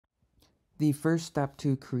The first step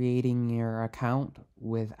to creating your account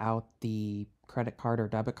without the credit card or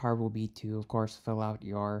debit card will be to, of course, fill out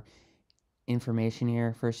your information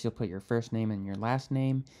here. First, you'll put your first name and your last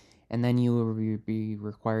name, and then you will be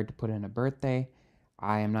required to put in a birthday.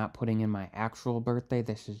 I am not putting in my actual birthday.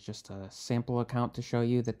 This is just a sample account to show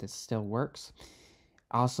you that this still works.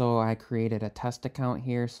 Also, I created a test account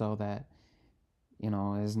here so that, I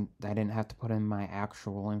didn't have to put in my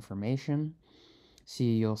actual information. So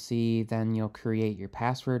you'll see then you'll create your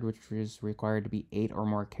password, which is required to be 8 or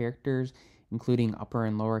more characters, including upper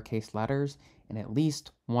and lowercase letters, and at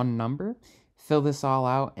least one number. Fill this all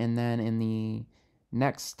out, and then in the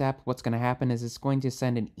next step, what's going to happen is it's going to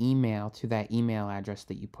send an email to that email address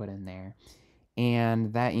that you put in there.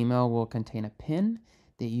 And that email will contain a PIN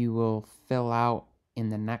that you will fill out in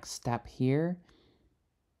the next step here.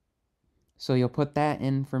 So you'll put that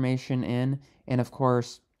information in, and of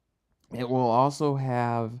course, it will also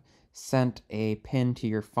have sent a PIN to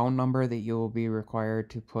your phone number that you will be required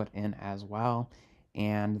to put in as well,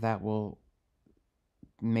 and that will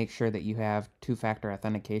make sure that you have two-factor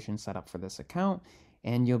authentication set up for this account,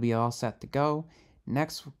 and you'll be all set to go.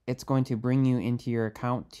 Next, it's going to bring you into your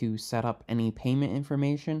account to set up any payment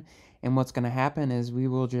information, and what's going to happen is we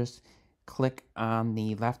will just click on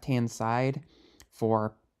the left-hand side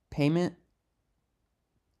for payment,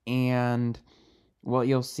 and what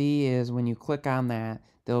you'll see is when you click on that,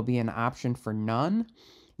 there'll be an option for none.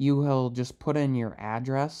 You will just put in your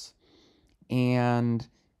address and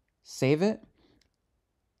save it.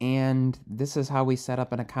 And this is how we set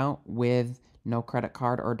up an account with no credit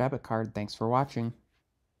card or debit card. Thanks for watching.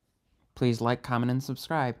 Please like, comment, and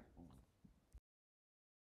subscribe.